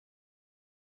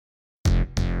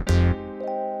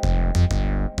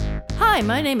Hi,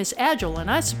 my name is Agile,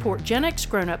 and I support Gen X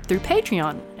Grown Up through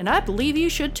Patreon, and I believe you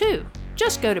should too.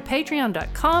 Just go to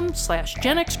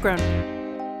patreon.com/Gen X Grown Up.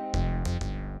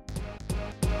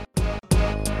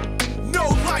 No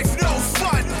life, no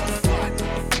fun.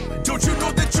 Don't you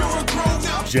know that you're a grown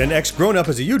up? Gen X Grown Up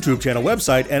is a YouTube channel,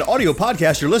 website, and audio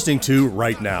podcast you're listening to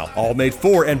right now. All made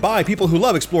for and by people who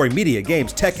love exploring media,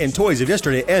 games, tech, and toys of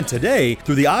yesterday and today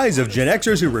through the eyes of Gen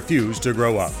Xers who refuse to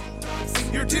grow up.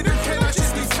 Your dinner cannot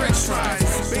just be french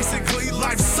fries. Basically,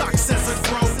 life sucks as a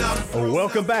grown up.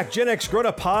 Welcome back, Gen X Grown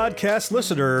Up podcast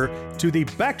listener, to the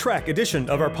Backtrack edition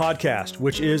of our podcast,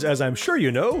 which is, as I'm sure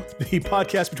you know, the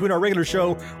podcast between our regular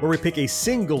show where we pick a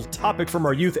single topic from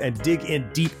our youth and dig in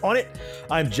deep on it.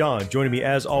 I'm John. Joining me,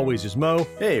 as always, is Mo.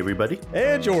 Hey, everybody.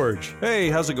 And George. Hey,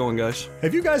 how's it going, guys?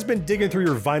 Have you guys been digging through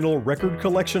your vinyl record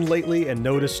collection lately and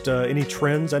noticed any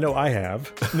trends? I know I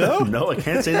have. No? No, I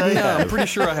can't say that I No, I'm have. pretty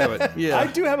sure I haven't. Yeah. I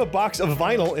do have a box of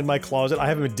vinyl in my closet. I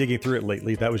haven't been digging through it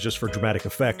lately. That was just for dramatic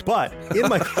effect. But in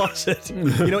my closet,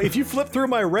 if you flip through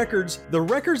my records, the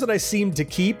records that I seemed to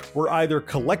keep were either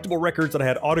collectible records that I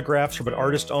had autographs from an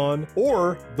artist on,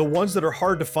 or the ones that are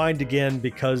hard to find again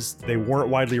because they weren't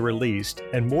widely released.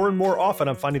 And more often,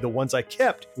 I'm finding the ones I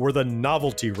kept were the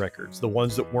novelty records, the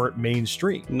ones that weren't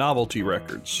mainstream. Novelty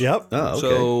records. Yep. Oh, okay.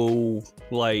 So,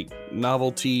 like,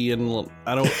 novelty and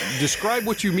I don't describe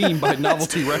what you mean by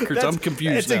novelty records. I'm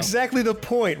confused It's now. exactly the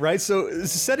point, right? So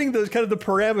setting the kind of the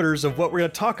parameters of what we're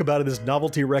going to talk about in this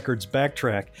novelty records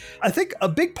backtrack, I think a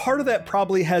big part of that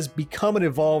probably has become and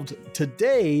evolved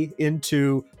today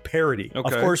into parody.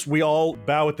 Okay. Of course, we all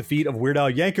bow at the feet of Weird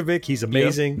Al Yankovic. He's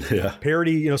amazing. Yeah.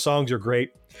 Parody, songs are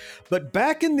great. But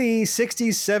back in the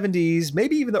 60s, 70s,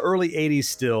 maybe even the early 80s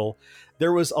still,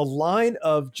 there was a line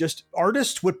of just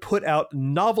artists would put out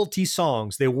novelty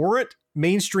songs. They weren't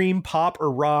mainstream pop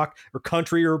or rock or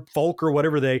country or folk or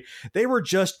whatever. They were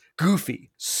just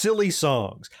goofy, silly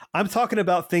songs. I'm talking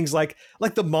about things like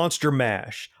the Monster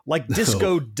Mash, like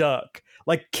Disco Duck,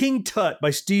 like King Tut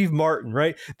by Steve Martin,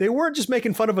 right? They weren't just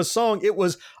making fun of a song. It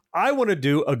was, I want to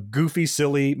do a goofy,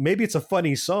 silly, maybe it's a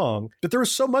funny song, but there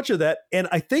was so much of that. And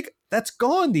I think that's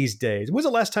gone these days. When was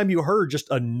the last time you heard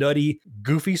just a nutty,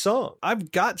 goofy song?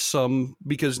 I've got some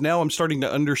because now I'm starting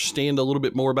to understand a little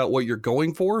bit more about what you're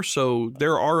going for. So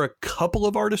there are a couple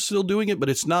of artists still doing it, but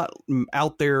it's not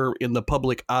out there in the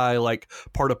public eye like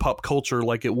part of pop culture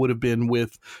like it would have been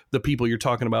with the people you're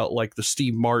talking about, like the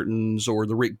Steve Martins or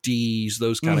the Rick D's,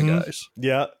 those kind of guys.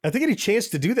 Yeah. I think any chance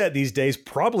to do that these days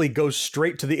probably goes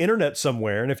straight to the internet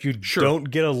somewhere. And if you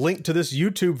don't get a link to this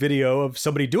YouTube video of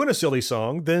somebody doing a silly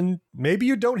song, then maybe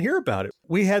you don't hear about it.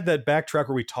 We had that backtrack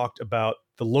where we talked about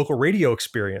the local radio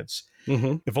experience.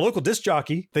 Mm-hmm. If a local disc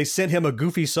jockey, they sent him a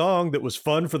goofy song that was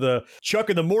fun for the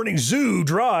Chuck in the Morning Zoo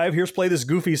drive, here's play this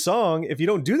goofy song. If you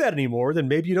don't do that anymore, then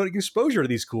maybe you don't get exposure to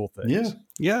these cool things. Yeah.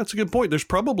 Yeah, that's a good point. There's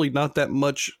probably not that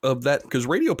much of that because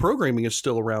radio programming is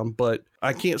still around, but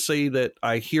I can't say that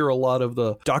I hear a lot of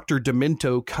the Dr.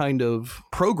 Demento kind of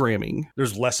programming.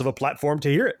 There's less of a platform to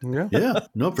hear it. Yeah.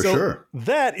 No, for So sure.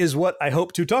 that is what I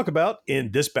hope to talk about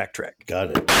in this backtrack.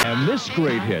 Got it. And this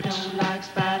great hits.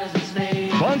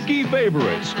 Funky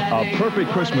Favorites, a perfect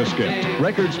Christmas gift.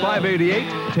 Records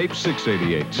 588, tape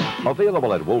 688.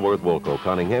 Available at Woolworth, Woolco,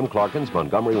 Cunningham, Clarkins,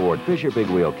 Montgomery Ward, Fisher, Big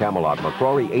Wheel, Camelot,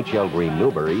 McCrory, H.L. Green,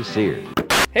 Newbury, Sears.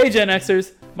 Hey Gen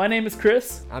Xers, my name is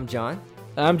Chris, I'm John.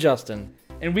 I'm Justin,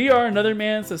 and we are Another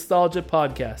Man's Nostalgia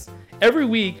Podcast. Every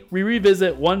week, we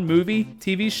revisit one movie,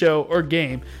 TV show, or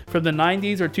game from the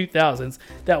 90s or 2000s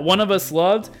that one of us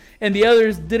loved and the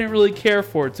others didn't really care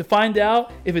for to find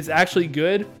out if it's actually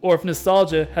good or if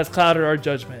nostalgia has clouded our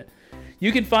judgment.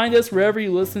 You can find us wherever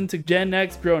you listen to Gen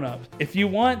X Grown Up. If you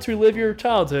want to relive your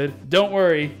childhood, don't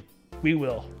worry, we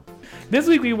will. This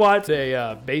week we watched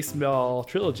a baseball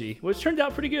trilogy, which turned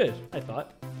out pretty good, I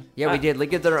thought. Yeah, we did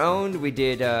League of Their Own. We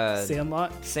did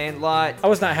Sandlot. Sandlot. I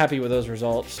was not happy with those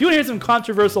results. If you want to hear some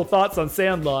controversial thoughts on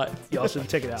Sandlot, y'all should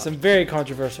check it out. Some very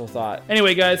controversial thought.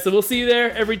 Anyway, guys, so we'll see you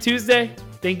there every Tuesday.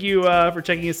 Thank you for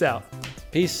checking us out.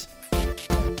 Peace.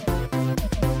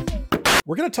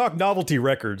 We're going to talk novelty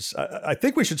records. I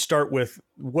think we should start with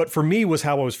what for me was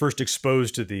how I was first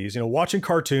exposed to these. Watching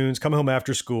cartoons, coming home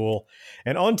after school,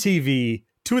 and on TV,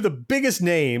 two of the biggest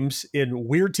names in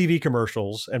weird TV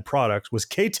commercials and products was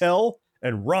K-Tel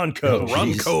and Ronco. Oh,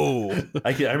 Ronco.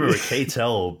 I remember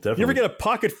K-Tel, definitely. You ever get a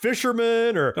pocket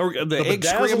fisherman or The egg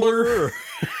Bedazzler?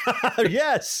 scrambler?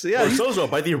 Yes. Yeah. Or Sozo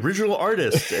by the original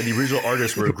artist, and the original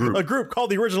artists were a group. A group called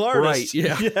the Original Artists. Right,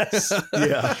 yeah. Yes.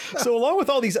 Yeah. So along with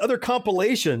all these other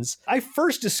compilations, I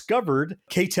first discovered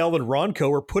K-Tel and Ronco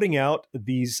were putting out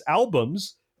these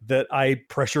albums that I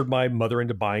pressured my mother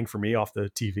into buying for me off the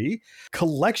TV.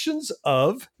 Collections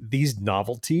of these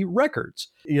novelty records.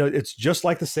 It's just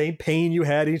like the same pain you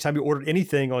had anytime you ordered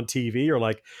anything on TV, or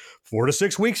like 4 to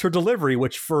 6 weeks for delivery,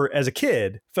 which as a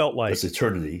kid felt like that's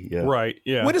eternity. Yeah. Right.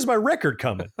 Yeah. When is my record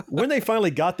coming? When they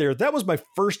finally got there, that was my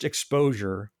first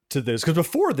exposure to this, because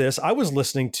before this I was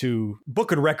listening to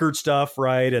book and record stuff,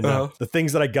 right? And the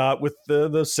things that I got with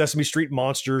the Sesame Street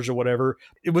Monsters or whatever.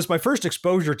 It was my first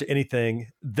exposure to anything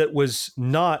that was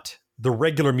not the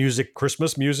regular music,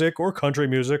 Christmas music or country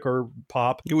music or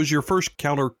pop. It was your first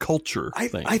counterculture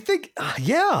thing. I think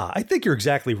you're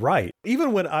exactly right.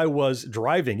 Even when I was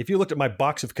driving, if you looked at my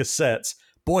box of cassettes,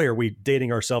 boy, are we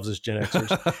dating ourselves as Gen Xers.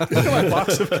 Look at my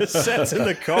box of cassettes in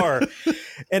the car.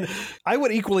 And I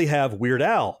would equally have Weird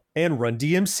Al and Run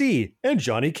DMC and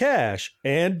Johnny Cash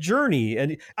and Journey.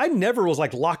 And I never was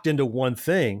like locked into one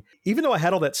thing. Even though I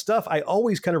had all that stuff, I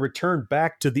always kind of returned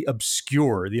back to the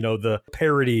obscure, the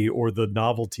parody or the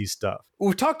novelty stuff.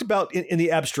 We've talked about in the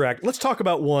abstract. Let's talk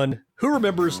about one. Who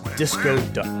remembers Disco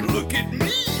Duck? Look at me.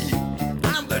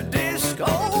 I'm the Disco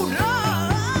Duck.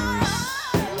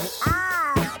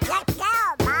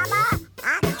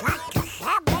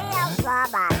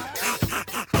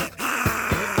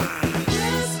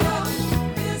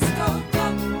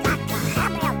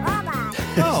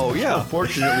 Oh, yeah.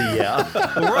 Unfortunately, yeah.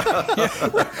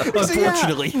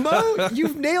 Unfortunately. So, Mo,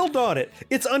 you've nailed on it.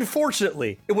 It's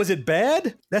unfortunately. Was it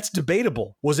bad? That's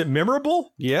debatable. Was it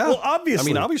memorable? Yeah. Well,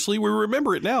 obviously. I mean, obviously we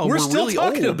remember it now. We're still really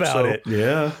talking old, about it.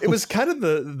 Yeah. It was kind of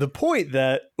the point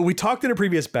that we talked in a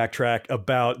previous backtrack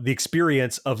about the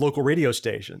experience of local radio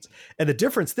stations. And the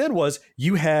difference then was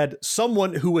you had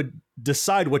someone who would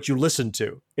decide what you listen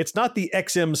to. It's not the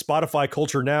XM Spotify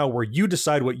culture now where you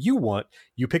decide what you want.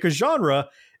 You pick a genre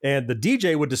and the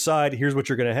DJ would decide, here's what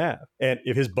you're going to have. And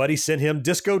if his buddy sent him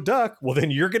Disco Duck, well,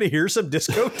 then you're going to hear some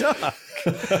Disco Duck.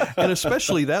 And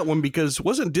especially that one, because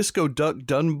wasn't Disco Duck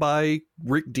done by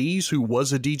Rick Dees, who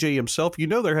was a DJ himself?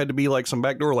 There had to be like some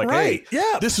backdoor, like, right. Hey,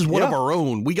 yeah. this is one of our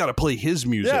own. We got to play his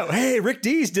music. Yeah. Hey, Rick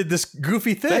Dees did this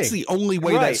goofy thing. That's the only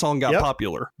way that song got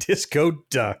popular. Disco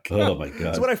Duck. Oh my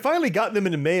God. So when I finally got them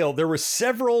in the mail, there were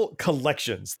several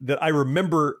collections that I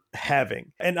remember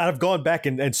having. And I've gone back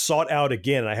and sought out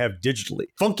again. I have digitally.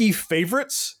 Funky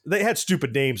Favorites. They had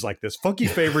stupid names like this. Funky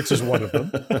Favorites is one of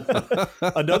them.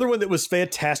 Another one that was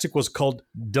fantastic was called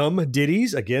Dumb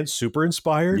Ditties. Again, super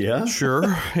inspired. Yeah.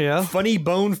 Sure. Yeah. Funny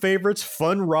Bone Favorites,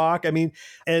 Fun Rock. I mean,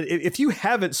 and if you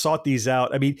haven't sought these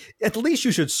out, I mean, at least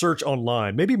you should search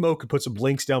online. Maybe Mo could put some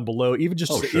links down below, even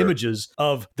just the images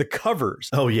of the covers.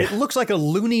 Oh, yeah. It looks like a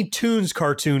Looney Tunes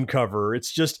cartoon cover.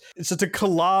 It's just a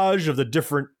collage of the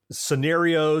different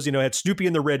scenarios. It had Snoopy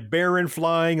and the Red Baron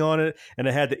flying on it, and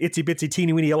it had the itsy bitsy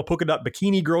teeny weeny yellow polka dot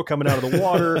bikini girl coming out of the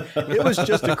water. It was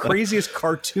just the craziest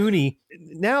cartoony.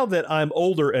 Now that I'm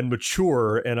older and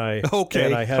mature and I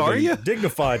have a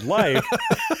dignified life,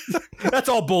 that's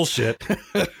all bullshit.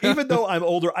 Even though I'm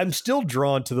older, I'm still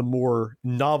drawn to the more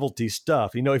novelty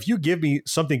stuff. If you give me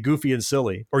something goofy and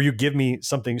silly, or you give me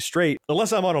something straight,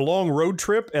 unless I'm on a long road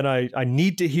trip and I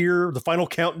need to hear the final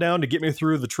countdown to get me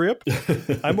through the trip,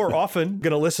 I'm more often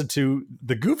going to listen to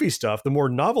the goofy stuff, the more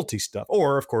novelty stuff.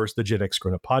 Or, of course, the Gen X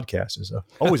Grown Up podcast is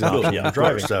always an option. Yeah, of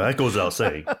course. That goes without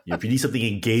saying. If you need something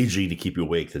engaging to keep you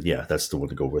awake, then yeah, that's the one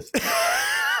to go with.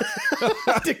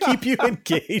 To keep you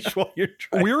engaged while you're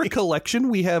driving. We're a collection.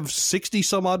 We have 60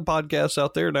 some odd podcasts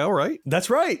out there now, right?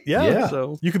 That's right. Yeah.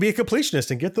 So you could be a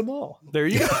completionist and get them all. There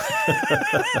you go.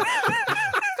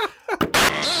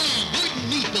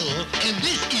 And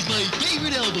this is my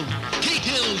favorite album,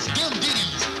 K-Tail's Dumb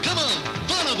Ditties. Come on,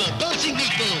 follow the bouncing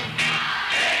meatball.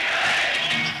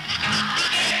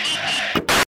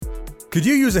 Could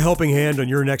you use a helping hand on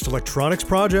your next electronics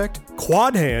project?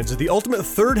 Quad Hands is the ultimate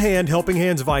third-hand helping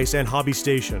hands vice and hobby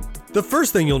station. The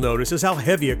first thing you'll notice is how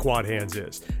heavy a Quad Hands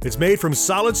is. It's made from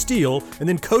solid steel and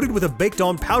then coated with a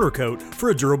baked-on powder coat for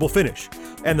a durable finish.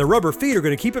 And the rubber feet are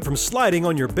going to keep it from sliding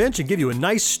on your bench and give you a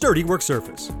nice, sturdy work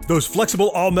surface. Those flexible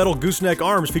all-metal gooseneck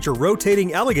arms feature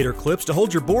rotating alligator clips to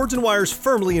hold your boards and wires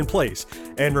firmly in place.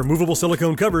 And removable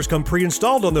silicone covers come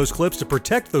pre-installed on those clips to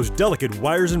protect those delicate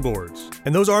wires and boards.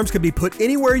 And those arms can be put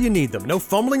anywhere you need them. No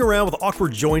fumbling around with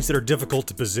awkward joints that are difficult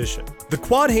to position. The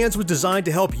Quad Hands was designed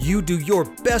to help you do your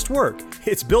best work.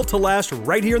 It's built to last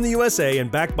right here in the USA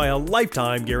and backed by a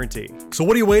lifetime guarantee. So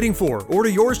what are you waiting for? Order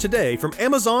yours today from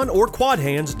Amazon or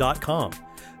quadhands.com.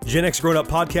 Gen X Grown Up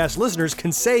Podcast listeners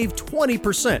can save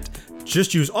 20%.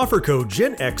 Just use offer code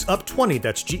GenXUp20,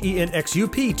 that's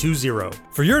GENXUP20.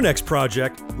 For your next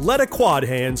project, let a Quad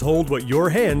Hands hold what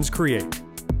your hands create.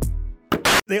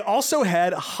 They also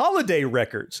had holiday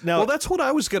records. Now, well, that's what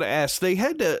I was going to ask. They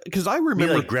had to, because I You mean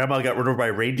remember like Grandma got run over by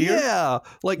a reindeer? Yeah,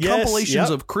 like Yes, compilations yep.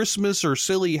 of Christmas or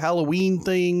silly Halloween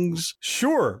things.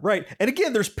 sure, right. And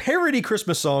again, there's parody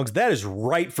Christmas songs. That is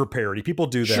right for parody. People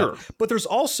do that. Sure. But there's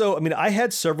also, I mean, I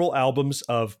had several albums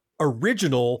of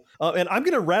original, and I'm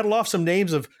going to rattle off some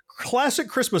names of classic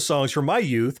Christmas songs from my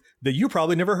youth that you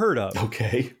probably never heard of.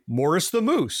 Okay. Morris the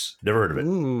Moose, Never heard of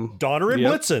it. Donner and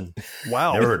Yep. Blitzen.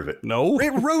 Wow. Never heard of it. No. It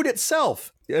wrote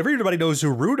itself. Everybody knows who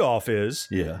Rudolph is.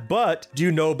 Yeah. But do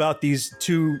you know about these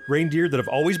two reindeer that have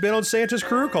always been on Santa's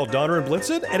crew called Donner and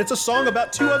Blitzen? And it's a song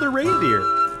about two other reindeer.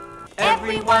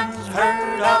 Everyone's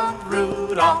heard of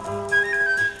Rudolph.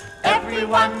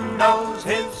 Everyone knows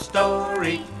his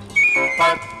story.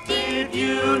 But did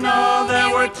you know there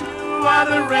were two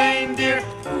other reindeer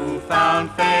who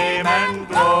found fame and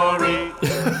glory?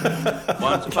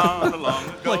 Once upon a long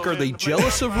ago. Like, are they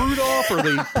jealous of Rudolph? Are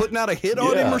they putting out a hit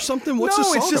on him or something? What's no, the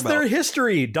song it's just about? their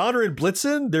history. Donner and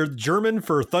Blitzen, they're German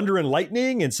for thunder and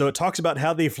lightning, and so it talks about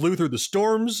how they flew through the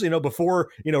storms, before,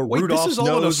 Wait, Rudolph's this is all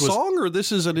in a nose was... song, or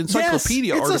this is an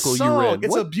encyclopedia yes, it's article a song. you read?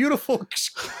 It's What? a beautiful,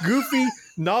 goofy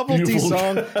novelty Beautiful-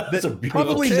 song That's a that beautiful-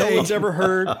 probably no Okay. one's ever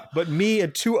heard but me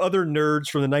and two other nerds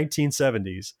from the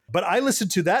 1970s. But I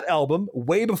listened to that album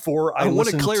way before I I want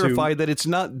to listened clarify that it's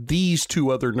not these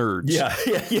two other nerds. Yeah.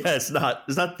 It's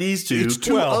not these two. It's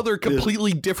two other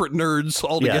completely different nerds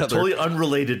altogether. Yeah, totally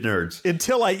unrelated nerds.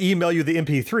 until I email you the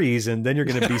MP3s, and then you're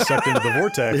going to be sucked into the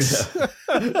vortex.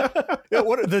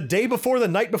 The day before the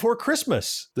night before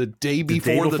Christmas. The day The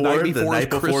before, day the night before, the night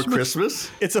before Christmas.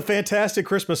 Christmas. It's a fantastic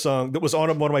Christmas song that was on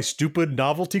one of my stupid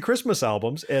novelty Christmas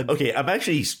albums. And Okay, I'm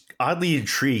actually oddly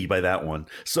intrigued by that one.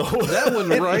 So That one,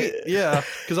 right? Yeah,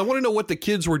 because I want to know what the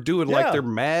kids were doing. Yeah. Like they're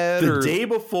mad, the or day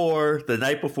before, the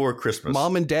night before Christmas.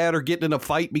 mom and dad are getting in a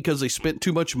fight because they spent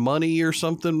too much money or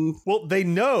something. well, they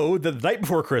know that the night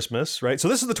before Christmas, right? So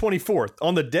this is the 24th.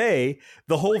 On the day,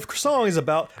 the whole song is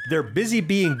about they're busy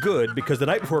being good because the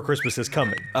night before Christmas is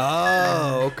coming.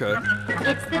 Oh, okay.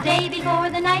 It's the day before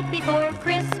the night before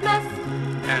Christmas.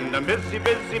 And I'm busy,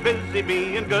 busy, busy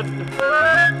being good.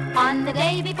 On the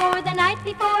day before the night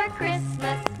before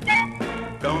Christmas.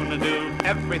 Gonna do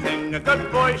everything a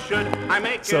good boy should. I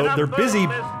make So it up they're a busy,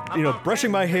 list. brushing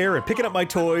my hair and picking up my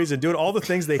toys and doing all the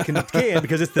things they can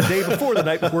because it's the day before the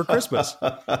night before Christmas.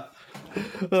 Well,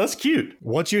 that's cute.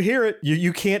 Once you hear it,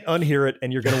 you can't unhear it,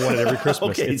 and you're going to want it every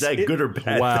Christmas. Okay, is that good or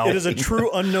bad? Wow. It is a true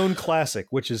unknown classic,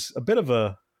 which is a bit of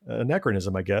a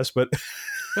anachronism, I guess. But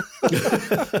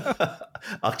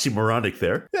Oxymoronic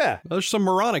there. yeah, There's some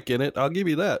moronic in it. I'll give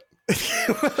you that.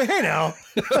 hey now.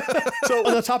 So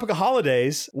on the topic of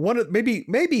holidays, one of maybe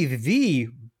the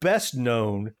best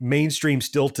known mainstream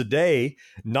still today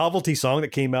novelty song that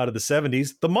came out of the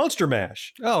 70s, the Monster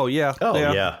Mash. Oh, yeah. Oh,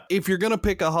 yeah. If you're going to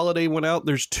pick a holiday one out,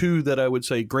 there's two that I would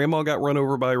say. Grandma Got Run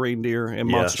Over by a Reindeer and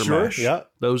Yeah, Monster sure, Mash. yeah.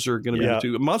 Those are going to be Yeah. the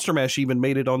two. Monster Mash even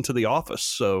made it onto The Office,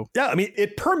 so... Yeah, I mean,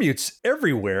 it permutes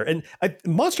everywhere. And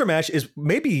Monster Mash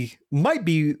might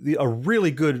be a really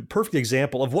good, perfect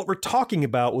example of what we're talking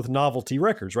about with novelty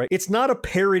records, right? It's not a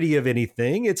parody of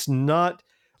anything. It's not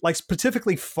like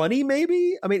specifically funny,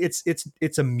 maybe. I mean,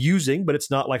 it's amusing, but it's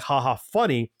not like haha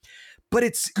funny. But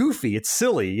it's goofy, it's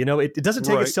silly, it doesn't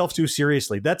take Right. itself too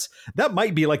seriously. That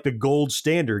might be like the gold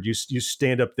standard. You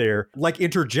stand up there, like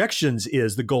Interjections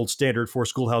is the gold standard for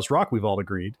Schoolhouse Rock, we've all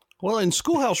agreed. Well, and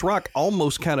Schoolhouse Rock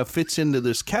almost kind of fits into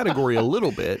this category a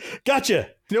little bit. Gotcha.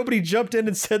 Nobody jumped in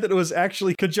and said that it was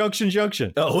actually Conjunction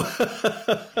Junction. Oh.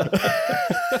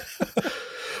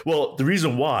 Well, the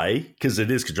reason why, because it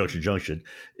is Conjunction Junction,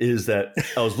 is that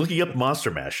I was looking up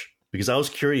Monster Mash because I was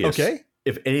curious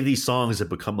if any of these songs have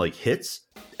become like hits,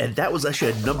 and that was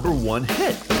actually a #1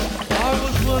 hit. I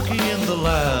was working in the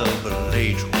lab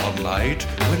late one night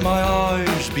when my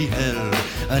eyes beheld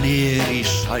an eerie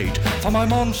sight. For my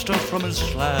monster from his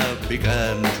slab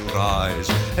began to rise,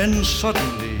 and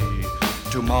suddenly,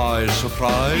 to my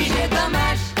surprise, He did the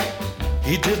mash.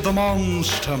 he did the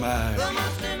Monster Mash.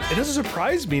 It doesn't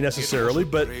surprise me necessarily,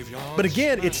 but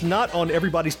again, it's not on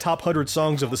everybody's top 100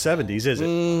 songs of the 70s, is it?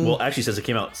 Well, actually, it says it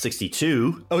came out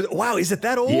 62. Oh, wow, is it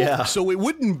that old? Yeah. So it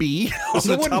wouldn't be on So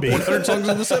the it wouldn't top be. 100 songs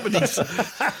in the 70s.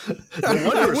 It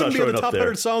wouldn't be on showing the up top there.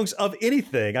 100 songs of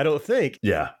anything, I don't think.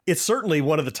 Yeah. It's certainly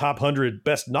one of the top 100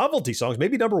 best novelty songs,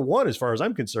 maybe #1 as far as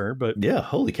I'm concerned, but Yeah,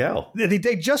 holy cow.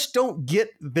 they just don't get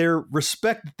their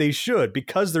respect that they should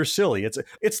because they're silly.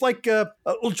 It's like,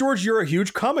 well, George, you're a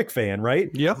huge comic fan, right?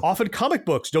 Yep. often comic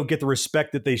books don't get the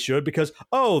respect that they should because,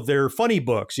 they're funny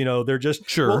books. They're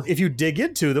just, well, if you dig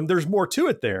into them, there's more to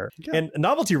it there. Yeah. And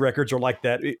novelty records are like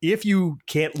that. If you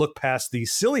can't look past the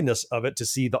silliness of it to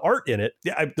see the art in it,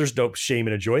 there's no shame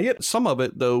in enjoying it. Some of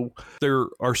it, though, there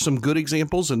are some good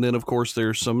examples. And then, of course,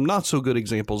 there's some not so good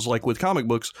examples. Like with comic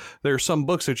books, there are some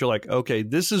books that you're like, okay,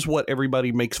 this is what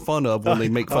everybody makes fun of when they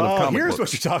make fun of comic here's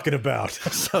books. What you're talking about.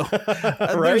 So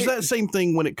there's that same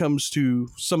thing when it comes to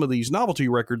some of these novelty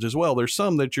records as well. There's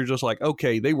some that you're just like,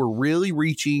 okay, they were really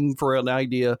reaching for an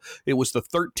idea. It was the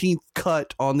 13th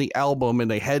cut on the album and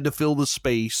they had to fill the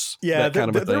space. Yeah, that kind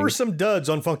of a thing. There were some duds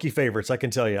on Funky Favorites, I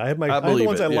can tell you. I had the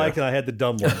ones I liked and I had the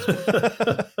dumb ones.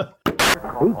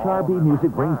 HRB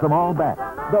Music brings them all back.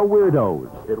 The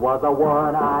Weirdos. It was a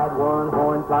one-eyed,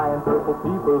 one-horned, flying purple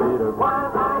people eater.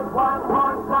 One-eyed,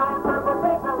 one-horned, flying purple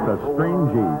people eater. The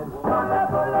Strangees.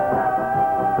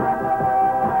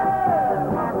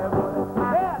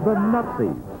 The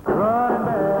Nutsies.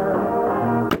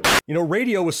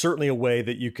 Radio was certainly a way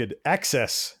that you could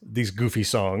access these goofy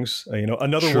songs.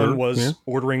 Another one was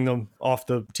ordering them off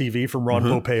the TV from Ron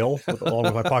Popeil, along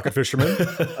with my Pocket Fisherman.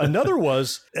 Another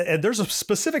was, and there's a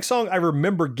specific song I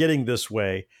remember getting this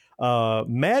way.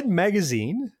 Mad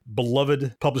Magazine,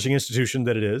 beloved publishing institution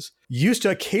that it is, used to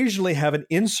occasionally have an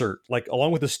insert, like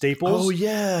along with the staples. Oh,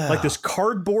 yeah. Like this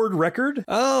cardboard record.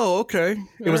 Oh, okay.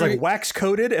 It was like wax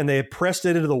coated and they had pressed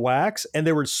it into the wax and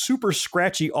they were super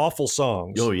scratchy, awful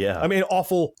songs. Oh, yeah. I mean,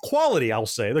 awful quality, I'll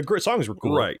say. The great songs were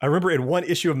cool. Right. I remember in one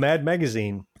issue of Mad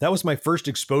Magazine, that was my first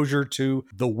exposure to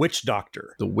The Witch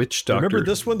Doctor. The Witch Doctor. Remember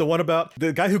this one? The one about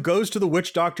the guy who goes to the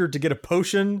witch doctor to get a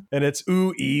potion and it's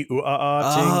ooh, ee, ooh, ting,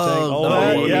 ting, all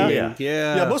that.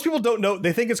 Yeah. Most people don't know.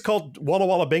 They think it's called Walla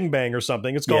Walla Bing Bang or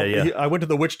something. It's called, I went to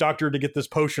the witch doctor to get this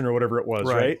potion or whatever it was,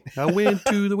 right? I went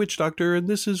to the witch doctor and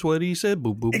this is what he said.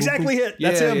 Boom, boom, exactly boom. It.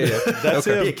 That's him. Yeah. That's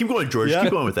him. Yeah, keep going, George. Yeah.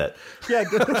 Keep going with that. Yeah,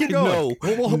 keep going. No.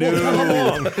 We'll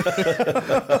along.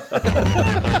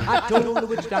 I told the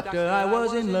witch doctor I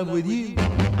was in love with you.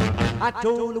 I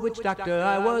told the witch doctor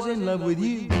I was in love with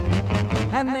you.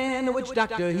 And then the witch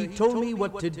doctor, he told me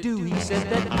what to do. He said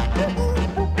that...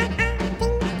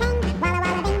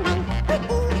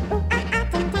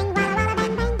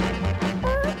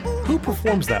 Who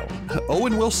performs that one?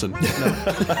 Owen Wilson. No.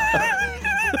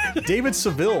 David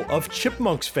Seville of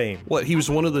Chipmunks fame. What, he was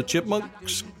one of the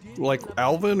Chipmunks? Like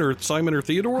Alvin or Simon or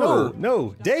Theodore?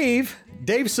 No. Dave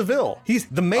Seville. He's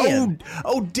the man.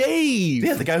 Oh, Dave.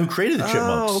 Yeah, the guy who created the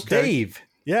Chipmunks. Oh, okay. Dave.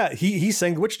 Yeah, he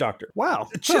sang The Witch Doctor. Wow.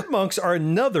 The Chipmunks are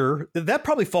another, that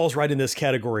probably falls right in this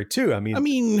category too. I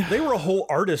mean, they were a whole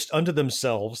artist unto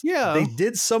themselves. Yeah. They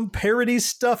did some parody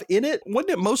stuff in it. Wasn't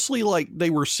it mostly like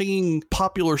they were singing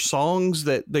popular songs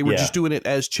that they were just doing it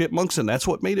as Chipmunks and that's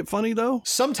what made it funny though?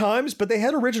 Sometimes, but they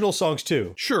had original songs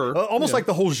too. Sure. Almost like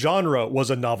the whole genre was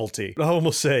a novelty. I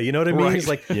almost say, you know what I mean? Right. It's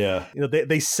like,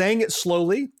 they sang it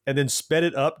slowly and then sped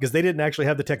it up because they didn't actually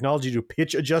have the technology to do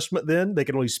pitch adjustment then. They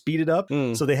could only speed it up.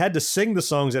 So they had to sing the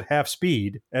songs at half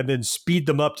speed and then speed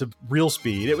them up to real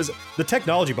speed. It was the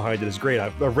technology behind it is great.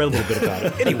 I've read a little bit about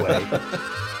it. Anyway.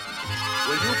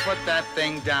 Will you put that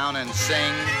thing down and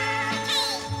sing?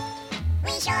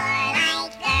 We sure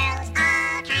like girls, all kinds of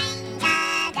girls,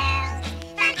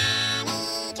 from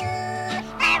Annie to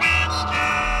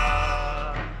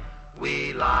Veronica.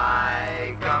 We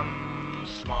like 'em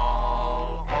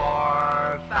small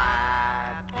or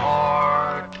fat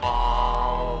or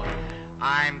tall.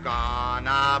 I'm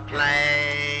gonna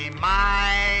play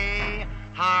my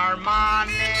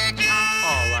harmonica.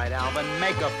 All right, Alvin,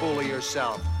 make a fool of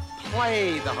yourself.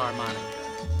 Play the harmonica.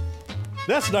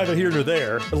 That's neither here nor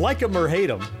there. Like 'em or hate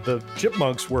 'em, the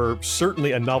Chipmunks were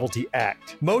certainly a novelty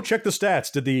act. Mo, check the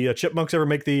stats. Did the Chipmunks ever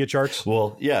make the charts?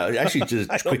 Well, yeah. Actually,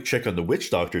 just a quick check on The Witch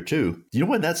Doctor, too. Do you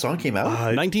know when that song came out?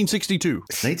 1962.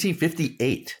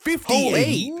 1958. 58?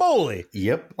 Holy moly.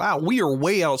 Yep. Wow, we are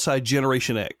way outside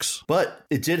Generation X. But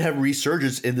it did have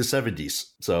resurgence in the 70s.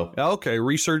 So okay,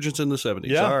 resurgence in the 70s.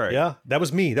 Yeah, all right. Yeah, that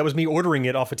was me. That was me ordering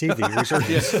it off of TV.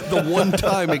 Resurgence. The one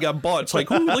time it got bought, it's like,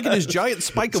 ooh, look at this giant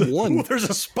spike of one. There's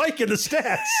a spike in the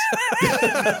stats.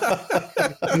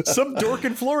 Some dork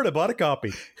in Florida bought a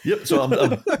copy. Yep. So I'm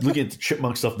looking at the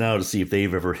Chipmunk stuff now to see if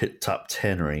they've ever hit top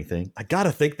 10 or anything. I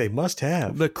gotta think they must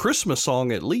have. The Christmas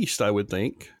song, at least, I would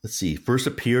think. Let's see. First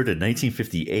appeared in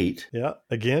 1958. Yeah.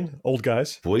 Again, old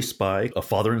guys. Voiced by a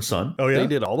father and son. Oh yeah, they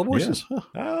did all the voices. Yeah.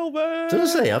 Alvin. Doesn't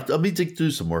say. I'll be dig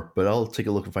through some more, but I'll take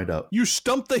a look and find out. You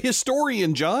stumped the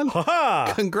historian, John.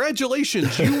 Ha-ha!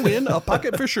 Congratulations, you win a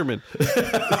pocket fisherman.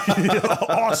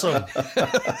 Awesome.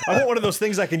 I want one of those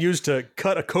things I can use to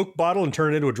cut a Coke bottle and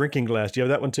turn it into a drinking glass. Do you have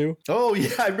that one too? Oh, yeah,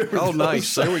 I remember Oh, those.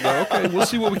 nice. There we go. Okay, we'll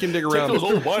see what we can dig Take around. those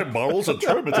old wine bottles and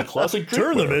turn them into classic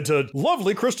Turn them drinkware. into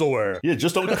lovely crystalware. Yeah,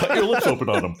 just don't cut your lips open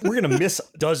on them. We're going to miss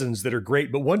dozens that are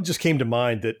great, but one just came to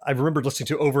mind that I've remembered listening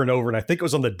to over and over, and I think it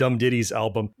was on the Dumb Ditties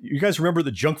album. You guys remember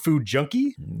the Junk Food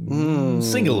Junkie?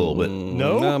 Sing a little bit.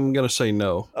 No? I'm going to say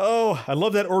no. Oh, I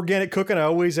love that organic cooking. I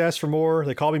always ask for more.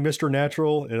 They call me Mr.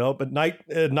 Natural. You know, but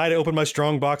at night I open my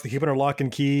strong box. They keep it under lock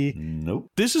and key. Nope.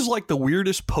 This is like the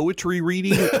weirdest poetry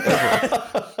reading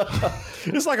ever.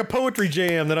 It's like a poetry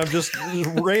jam that I'm just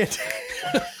ranting.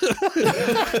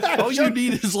 All you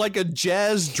need is like a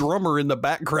jazz drummer in the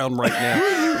background right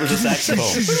now. With a saxophone.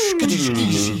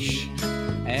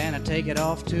 And I take it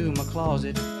off to my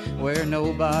closet where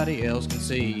nobody else can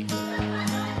see.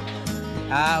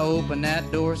 I open that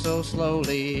door so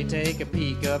slowly, take a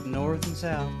peek up north and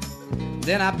south.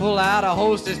 Then I pull out a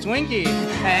Hostess Twinkie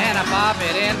and I pop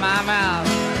it in my mouth.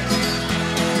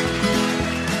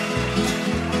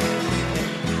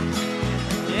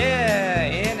 Yeah,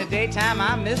 in the daytime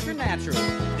I'm Mr. Natural,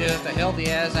 just as healthy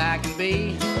as I can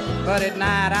be. But at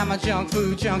night I'm a junk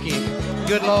food junkie.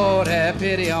 Good Lord, have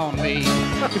pity on me.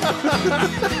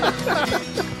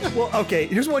 Well, okay,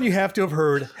 here's one you have to have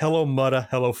heard. Hello Mutta,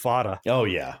 Hello Fada. Oh,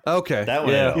 yeah. Okay. That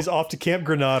one. Yeah. He's off to Camp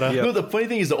Granada. You know, the funny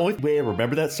thing is the only way I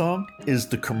remember that song is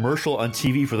the commercial on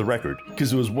TV for the record,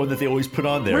 because it was one that they always put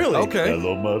on there. Really? Okay.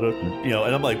 Hello, mother. You know,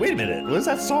 and I'm like, wait a minute, what is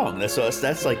that song? That's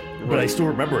like, but I still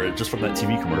remember it just from that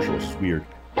TV commercial. It's weird.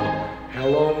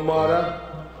 Hello, mother.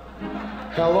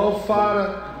 Hello,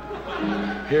 father.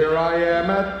 Here I am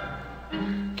at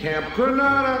Camp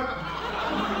Granada.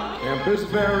 Camp is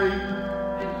very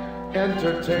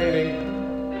entertaining.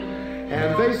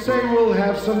 And they say we'll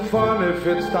have some fun if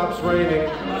it stops raining.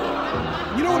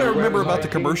 You know what I remember about the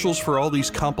commercials for all these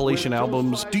compilation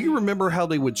albums? Do you remember how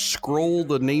they would scroll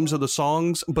the names of the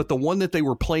songs, but the one that they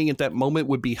were playing at that moment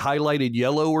would be highlighted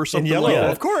yellow or something? In yellow, like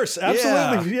that? of course,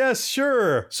 absolutely, yes,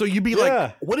 sure. So you'd be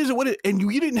like, what is it? And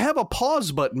you didn't have a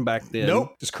pause button back then.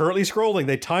 Nope, just currently scrolling.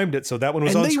 They timed it, so that one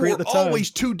was and on screen at the they time. were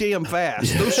always too damn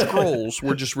fast. Those scrolls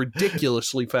were just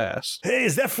ridiculously fast. Hey,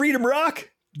 is that Freedom Rock?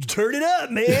 Turn it up,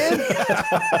 man.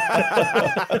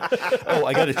 Oh,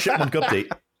 I got a Chipmunk update.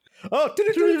 Oh,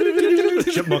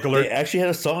 Chipmunk alert. They actually had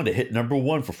a song that hit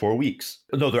 #1 for 4 weeks.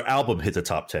 No, their album hit the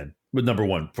top 10 with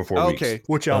 #1 for 4 weeks. Okay.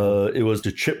 Which album? It was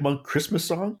the Chipmunk Christmas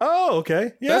song. Oh,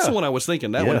 okay. Yeah. That's the one I was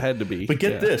thinking. That one had to be. But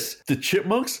get this, the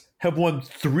Chipmunks have won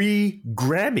 3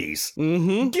 Grammys.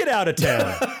 Mm-hmm. Get out of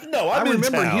town. No, I I'm in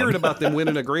remember town. hearing about them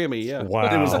winning a Grammy. Yeah. Wow.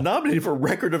 But it was nominated for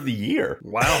Record of the Year.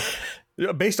 Wow.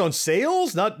 Based on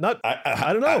sales? Not.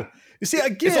 I don't know. You see,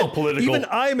 again, it's all political. Even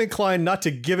I'm inclined not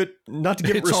to give it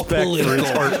It's all respect for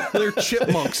its political. art. They're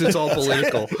chipmunks. It's all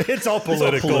political. It's all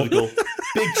political.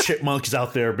 Big chipmunks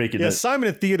out there making Yeah, it. Simon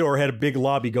and Theodore had a big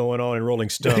lobby going on in Rolling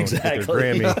Stone Exactly. with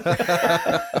their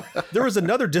Grammy. There was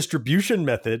another distribution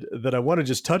method that I want to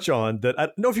just touch on that I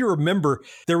don't know if you remember.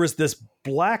 There was this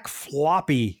black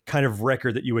floppy kind of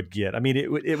record that you would get. I mean, it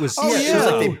was. It was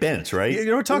like they bent, right? You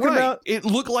know what I'm talking about? It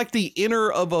looked like the inner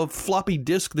of a floppy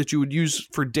disk that you would use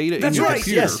for data That's in your right.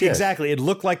 computer. Yes, exactly. It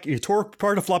looked like you tore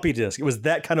apart a floppy disk. It was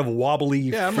that kind of wobbly,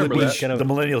 Yeah, I remember flippy that. kind of. The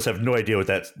millennials have no idea what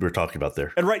that we're talking about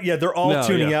there. And right, yeah, they're all No,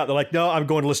 tuning yeah. out. They're like, no, I'm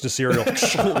going to listen to Serial.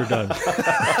 They're done.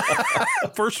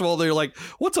 First of all, they're like,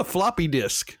 what's a floppy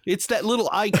disk? It's that little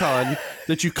icon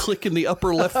that you click in the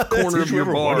upper left corner of your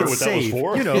bar. what that was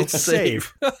for? You know, It's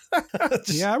save.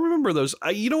 Yeah, I remember those.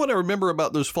 You know what I remember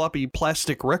about those floppy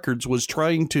plastic records was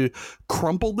trying to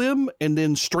crumple them and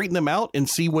then straighten them out and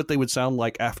see what they would sound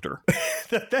like after.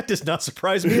 That does not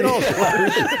surprise me at all.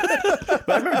 But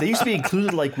I remember they used to be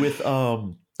included like with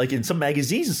like in some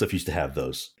magazines and stuff used to have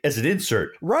those as an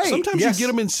insert. Right. Sometimes yes. you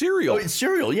get them in cereal. Oh, in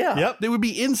cereal, yeah. Yep. They would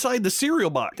be inside the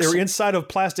cereal box. They were inside of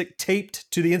plastic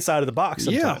taped to the inside of the box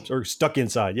sometimes, or stuck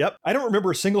inside. Yep. I don't remember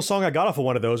a single song I got off of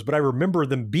one of those, but I remember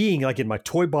them being like in my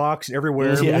toy box and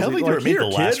everywhere. Yeah, I don't think they were like, made here, to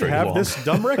last kid, very have long. this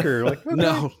dumb record. Like, okay.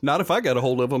 No, not if I got a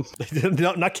hold of them.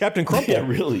 not Captain Crumple. Yeah,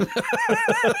 really.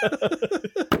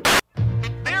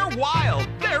 They're wild,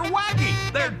 they're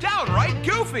wacky, they're downright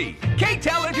goofy.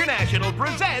 K-Tel International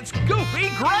presents Goofy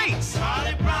Greats.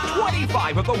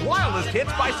 25 of the wildest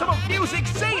hits by some of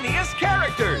music's zaniest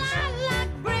characters.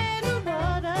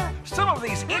 Some of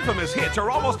these infamous hits are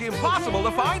almost impossible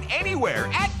to find anywhere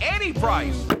at any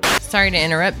price. Sorry to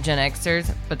interrupt, Gen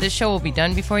Xers, but this show will be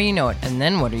done before you know it, and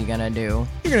then what are you gonna do?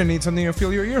 You're gonna need something to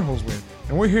fill your ear holes with,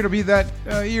 and we're here to be that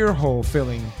ear hole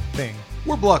filling thing.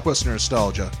 We're Blockbuster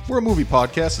Nostalgia. We're a movie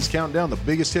podcast that's counting down the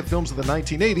biggest hit films of the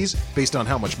 1980s based on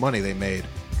how much money they made.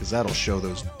 because that'll show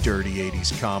those dirty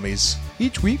 80s commies.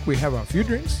 Each week we have a few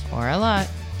drinks. Or a lot.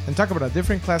 And talk about a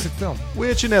different classic film.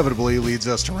 Which inevitably leads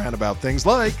us to roundabout things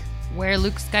like... where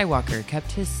Luke Skywalker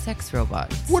kept his sex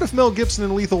robots. What if Mel Gibson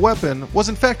in Lethal Weapon was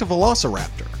in fact a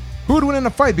velociraptor? Who would win in a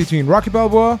fight between Rocky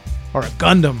Balboa or a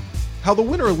Gundam? How the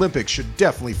Winter Olympics should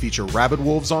definitely feature rabid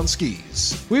wolves on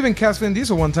skis. We even cast Vin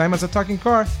Diesel one time as a talking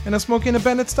car in a Smokey and the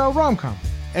Bandit style rom-com.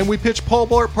 And we pitched Paul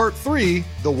Blart Part 3,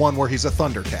 the one where he's a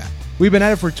Thundercat. We've been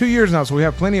at it for 2 years now, so we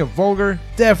have plenty of vulgar,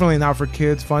 definitely not for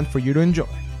kids, fun for you to enjoy.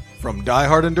 From Die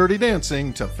Hard and Dirty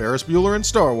Dancing to Ferris Bueller and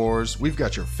Star Wars, we've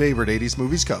got your favorite 80s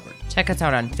movies covered. Check us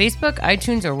out on Facebook,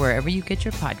 iTunes, or wherever you get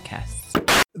your podcasts.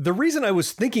 The reason I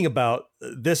was thinking about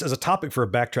this as a topic for a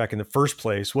backtrack in the first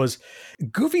place was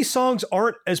goofy songs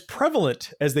aren't as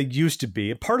prevalent as they used to be.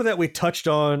 And part of that we touched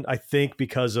on, I think,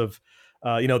 because of,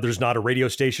 there's not a radio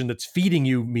station that's feeding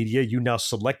you media. You now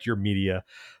select your media.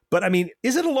 But I mean,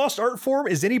 is it a lost art form?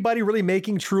 Is anybody really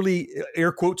making truly,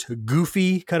 air quotes,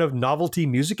 goofy kind of novelty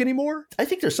music anymore? I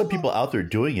think there's some people out there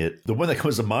doing it. The one that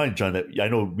comes to mind, John, that I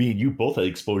know me and you both had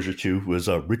exposure to was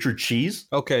Richard Cheese.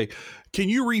 Okay. Can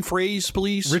you rephrase,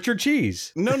 please? Richard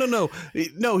Cheese. No.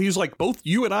 No, he was like, both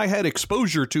you and I had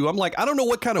exposure to. I'm like, I don't know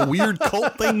what kind of weird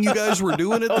cult thing you guys were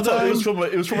doing at the time.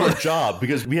 It was from our job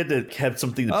because we had to have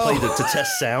something to play to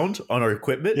test sound on our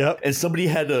equipment. Yep. And somebody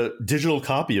had a digital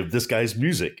copy of this guy's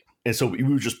music. And so we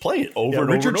would just play it over and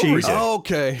Richard over and over Cheese. again.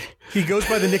 Okay. He goes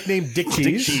by the nickname Dick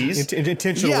Cheese.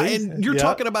 Intentionally. Yeah, and you're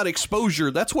talking about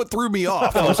exposure. That's what threw me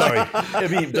off. Oh, sorry. I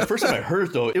mean, the first time I heard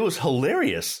it, though, it was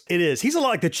hilarious. It is. He's a lot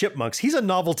like the Chipmunks. He's a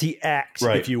novelty act,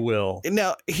 if you will.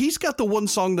 Now, he's got the one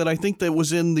song that I think that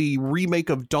was in the remake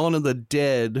of Dawn of the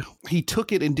Dead. He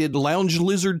took it and did Lounge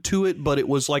Lizard to it, but it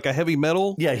was like a heavy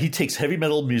metal. Yeah, he takes heavy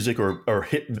metal music or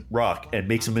hit rock and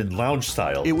makes them in lounge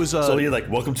style. It was so you're like,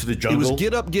 Welcome to the Jungle. It was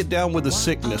Get Up, Get Down with the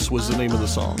Sickness was the name of the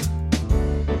song.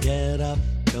 Get up,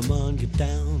 come on, get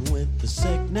down with the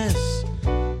sickness.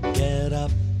 Get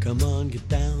up, come on, get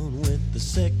down with the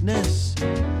sickness.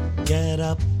 Get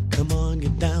up, come on,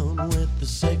 get down with the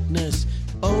sickness.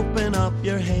 Open up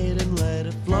your hate and let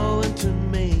it flow into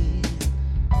me.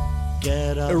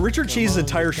 Get up, Richard Cheese's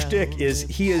entire shtick is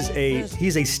he's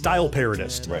a style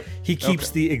parodist. Right. He keeps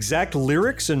the exact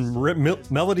lyrics and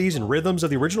melodies and rhythms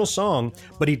of the original song,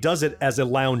 but he does it as a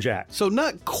lounge act. So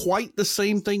not quite the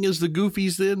same thing as the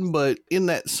Goofies then, but in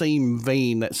that same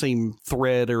vein, that same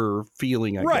thread or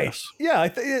feeling, I guess. Yeah,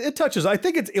 it touches. I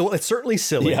think it's certainly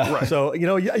silly. Yeah. Right. So,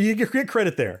 you get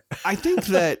credit there. I think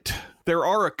that there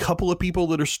are a couple of people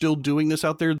that are still doing this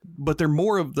out there, but they're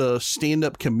more of the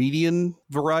stand-up comedian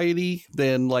variety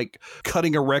than like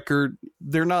cutting a record.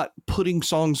 They're not putting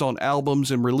songs on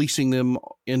albums and releasing them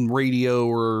in radio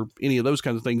or any of those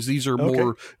kinds of things. These are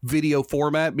more video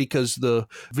format because the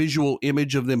visual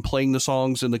image of them playing the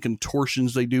songs and the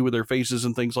contortions they do with their faces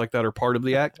and things like that are part of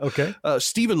the act. Okay.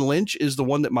 Stephen Lynch is the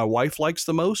one that my wife likes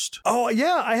the most. Oh,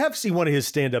 yeah. I have seen one of his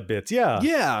stand-up bits. Yeah.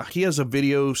 Yeah. He has a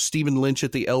video, Stephen Lynch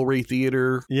at the El Rey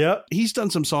Theater. Yeah. He's done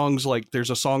some songs like there's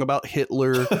a song about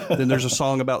Hitler. Then there's a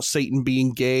song about Satan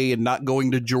being gay and not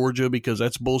going to Georgia because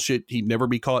that's bullshit. He'd never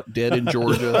be caught dead in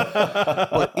Georgia.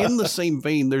 But in the same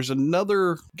vein, there's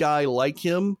another guy like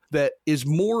him that is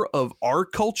more of our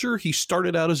culture. He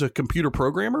started out as a computer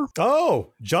programmer.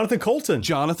 Oh, Jonathan Coulton.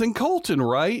 Jonathan Coulton,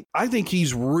 right? I think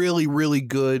he's really, really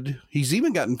good. He's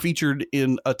even gotten featured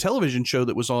in a television show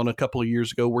that was on a couple of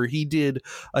years ago where he did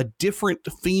a different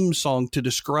theme song to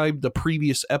describe the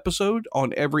previous episode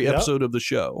on every episode of the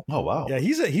show. Oh, wow. Yeah,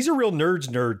 he's a real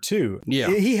nerd too.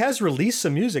 Yeah. He has released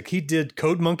some music. He did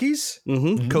Code Monkeys.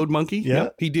 Code Monkey. Yeah.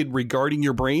 He did Regarding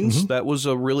Your Brains. That was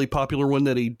a really popular one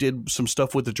that he did some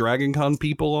stuff with the Dragon Con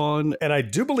people on. And I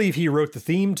do believe he wrote the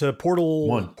theme to Portal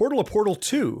 1. Portal or Portal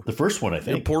 2. The first one, I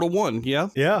think. Yeah, Portal 1, yeah.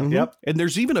 Yeah, yep. And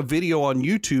there's even a video on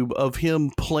YouTube of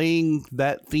him playing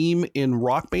that theme in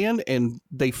Rock Band, and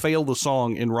they fail the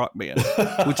song in Rock Band,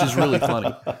 which is really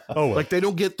funny. Oh, well. Like they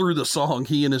don't get through the song,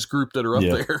 he and his group that are up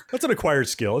there. That's an acquired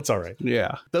skill. It's all right.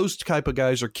 Yeah. Those type of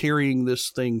guys are carrying this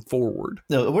thing forward.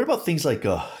 Now, what about things like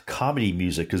comedy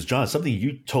music? Because, John, something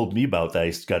you told me about that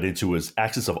I got into was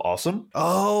Axis of Awesome.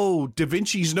 Oh, Da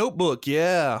Vinci's Notebook.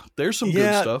 Yeah. There's some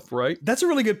good stuff, right? That's a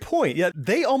really good point. Yeah.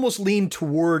 They almost lean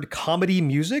toward comedy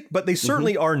music, but they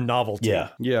certainly are novelty. Yeah.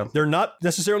 Yeah. They're not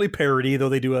necessarily parody, though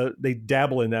they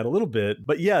dabble in that a little bit.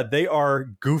 But yeah, they are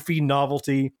goofy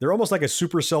novelty. They're almost like a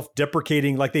super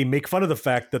self-deprecating, like they make fun of the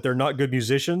fact that they're not good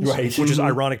musicians, right? Which is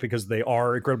ironic because they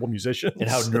are incredible musicians. And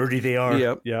how nerdy they are.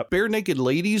 Yep. Bare Naked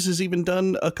Ladies has even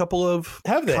done a couple of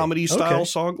comedy style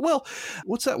songs. Well,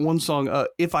 what's that one song?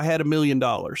 If I Had $1 Million.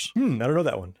 I don't know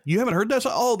that one. You haven't heard that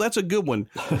song? Oh, that's a good one.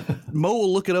 Mo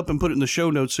will look it up and put it in the show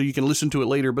notes so you can listen to it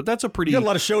later. But that's a pretty... You got a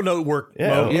lot of show note work.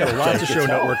 Yeah, lots of show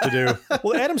note work to do.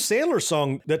 Well, Adam Sandler's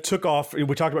song that took off, we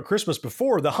talked about Christmas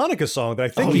before, the Hanukkah song that I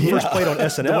think he first played on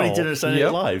SNL. The one he did at Sunday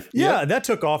Night Live. Yeah, and that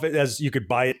took off as you could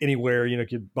buy it anywhere. You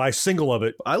could buy a single of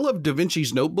it. I love Da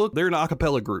Vinci's Notebook. They're an a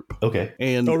cappella group. Okay.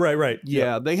 And right.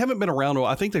 Yeah, they haven't been around.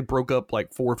 I think they broke up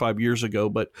like 4 or 5 years ago,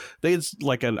 but they had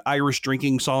like an Irish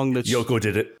drinking song that's... Yoko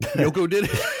did it. Yoko did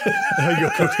it?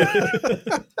 Yoko did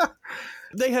it.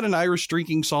 They had an Irish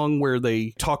drinking song where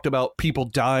they talked about people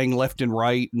dying left and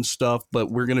right and stuff, but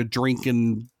we're going to drink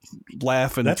and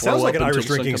laugh and that sounds like an Irish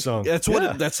drinking song. That's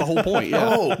what. That's the whole point.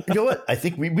 Yeah. Oh, you know what? I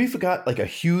think we forgot like a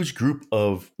huge group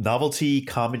of novelty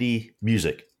comedy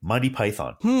music. Monty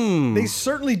Python. They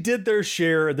certainly did their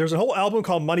share. There's a whole album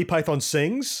called Monty Python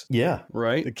Sings. Yeah.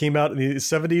 Right. It came out in the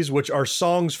 70s, which are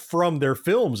songs from their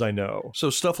films, I know. So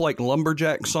stuff like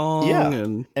Lumberjack Song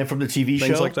and from the TV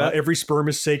things show. like that. Every Sperm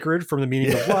is Sacred from The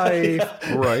Meaning of Life.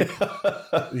 Right.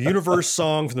 The Universe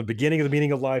Song from the beginning of The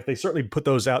Meaning of Life. They certainly put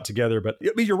those out together. But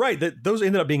I mean, you're right. That those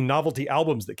ended up being novelty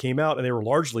albums that came out, and they were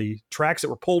largely tracks that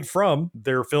were pulled from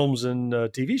their films and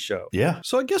TV show. Yeah.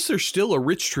 So I guess there's still a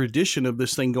rich tradition of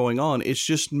this thing going on. It's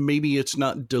just maybe it's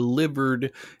not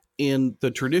delivered in the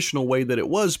traditional way that it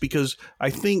was, because I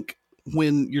think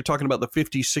when you're talking about the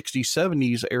 50s, 60s,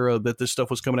 70s era that this stuff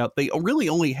was coming out, they really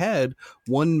only had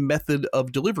one method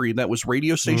of delivery, and that was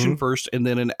radio station first, and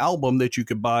then an album that you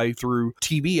could buy through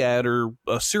TV ad or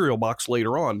a cereal box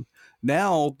later on.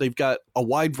 Now they've got a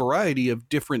wide variety of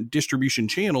different distribution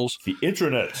channels. The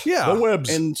internet. Yeah. The webs.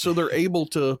 And so they're able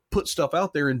to put stuff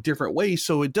out there in different ways,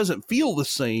 so it doesn't feel the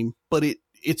same, but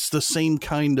it's the same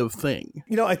kind of thing.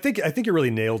 You know, I think you really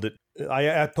nailed it.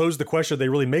 I posed the question, do they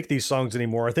really make these songs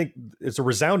anymore? I think it's a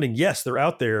resounding yes, they're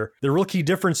out there. The real key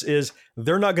difference is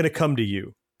they're not going to come to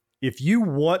you. If you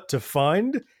want to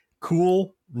find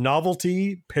cool,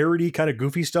 novelty, parody, kind of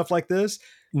goofy stuff like this,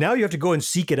 now you have to go and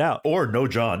seek it out. Or No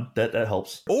John. That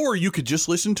helps. Or you could just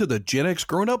listen to the Gen X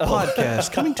Grown Up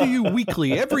podcast, coming to you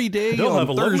weekly every day. They'll have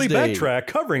a lovely Thursday. backtrack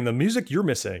covering the music you're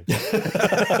missing.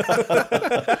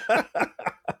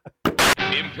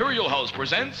 Imperial House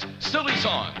presents Silly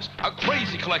Songs, a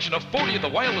crazy collection of 40 of the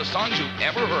wildest songs you've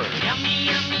ever heard. Yummy,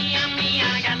 yummy, yummy,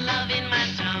 I got love in my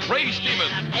tongue. Ray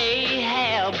Stevens.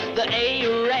 Ahab, the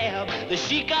Arab, the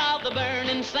chic of the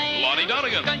burning sand. Lonnie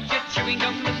Donegan. Got your chewing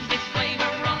gum with this flavor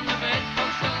on the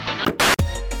bedpost.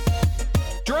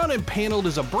 Drawn and Paneled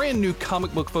is a brand new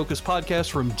comic book focused podcast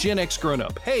from Gen X Grown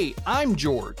Up. Hey, I'm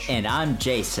George. And I'm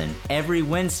Jason. Every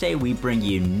Wednesday, we bring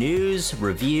you news,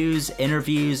 reviews,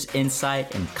 interviews,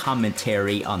 insight, and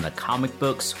commentary on the comic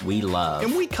books we love.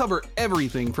 And we cover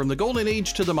everything from the Golden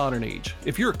Age to the Modern Age.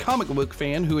 If you're a comic book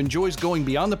fan who enjoys going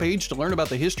beyond the page to learn about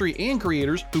the history and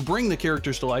creators who bring the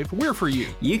characters to life, we're for you.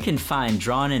 You can find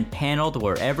Drawn and Paneled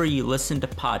wherever you listen to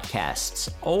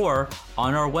podcasts or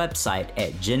on our website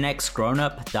at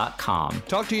genxgrownup.com.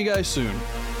 Talk to you guys soon.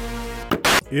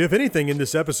 If anything in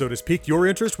this episode has piqued your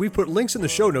interest, we've put links in the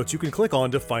show notes you can click on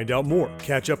to find out more.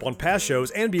 Catch up on past shows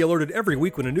and be alerted every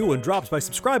week when a new one drops by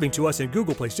subscribing to us in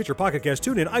Google Play, Stitcher, Pocket Cast,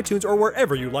 TuneIn, iTunes, or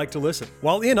wherever you like to listen.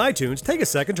 While in iTunes, take a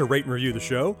second to rate and review the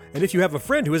show. And if you have a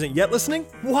friend who isn't yet listening,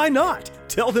 why not?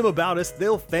 Tell them about us.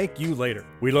 They'll thank you later.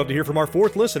 We'd love to hear from our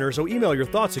fourth listener, so email your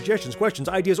thoughts, suggestions, questions,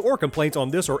 ideas, or complaints on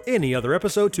this or any other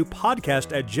episode to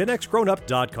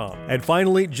podcast@genxgrownup.com. And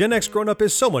finally, Gen X Grown Up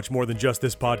is so much more than just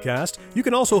this podcast. You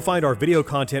can also find our video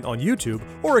content on YouTube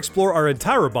or explore our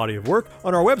entire body of work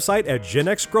on our website at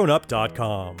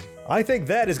genxgrownup.com. I think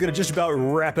that is going to just about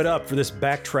wrap it up for this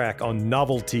backtrack on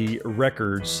novelty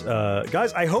records.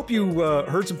 Guys, I hope you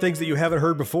heard some things that you haven't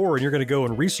heard before and you're going to go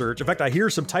and research. In fact, I hear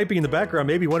some typing in the background.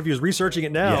 Maybe one of you is researching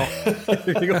it now. Yeah.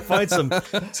 You're going to find some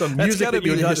music that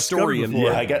you had not discovered before.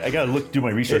 Yeah, I got to do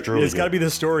my research early. It's got to be the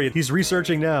historian. He's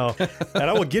researching now. And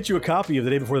I will get you a copy of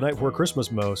The Day Before the Night Before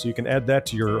Christmas, Mo, so you can add that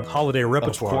to your holiday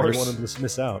repertoire. You don't want to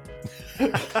miss out.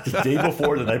 The day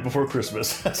before, the night before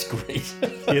Christmas. That's great.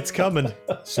 It's coming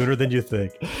sooner than you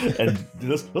think. And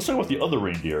let's talk about the other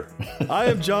reindeer. I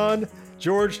am John.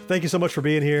 George, thank you so much for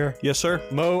being here. Yes, sir.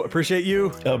 Mo, appreciate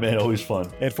you. Oh, man, always fun.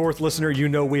 And fourth listener, you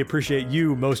know we appreciate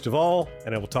you most of all.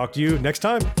 And I will talk to you next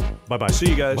time. Bye-bye. See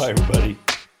you guys. Bye, everybody.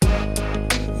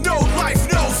 No life,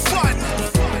 no fun.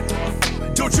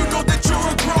 Don't you know that you're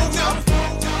a grown-up?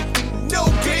 No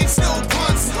games, no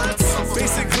puns.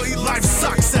 Basically, life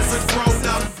sucks as a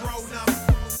grown-up.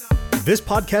 This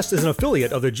podcast is an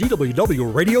affiliate of the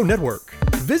GWW Radio Network.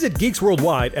 Visit Geeks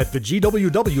Worldwide at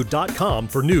thegww.com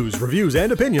for news, reviews,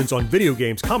 and opinions on video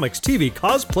games, comics, TV,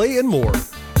 cosplay, and more.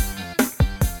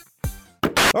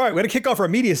 All right, we're going to kick off our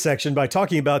media section by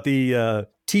talking about the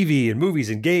TV and movies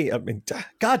and game. I mean,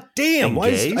 God damn, why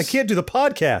is, I can't do the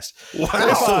podcast.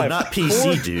 Wow, 5, not PC,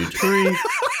 4, dude. 3.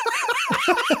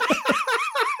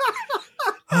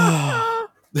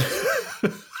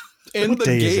 And What the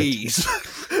day is it? gays.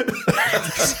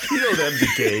 You know them, the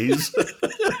gays.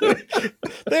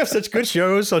 They have such good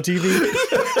shows on TV.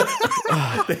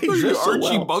 Are you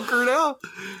Archie Bunker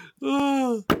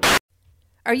now?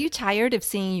 Are you tired of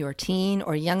seeing your teen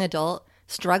or young adult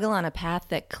struggle on a path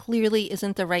that clearly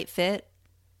isn't the right fit?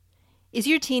 Is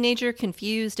your teenager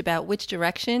confused about which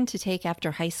direction to take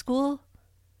after high school?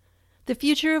 The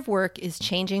future of work is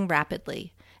changing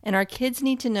rapidly, and our kids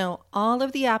need to know all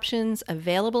of the options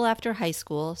available after high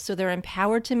school so they're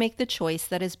empowered to make the choice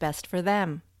that is best for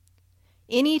them.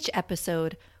 In each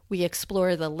episode, we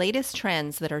explore the latest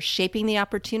trends that are shaping the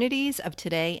opportunities of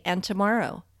today and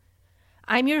tomorrow.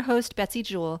 I'm your host, Betsy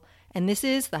Jewell, and this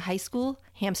is the High School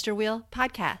Hamster Wheel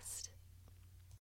Podcast.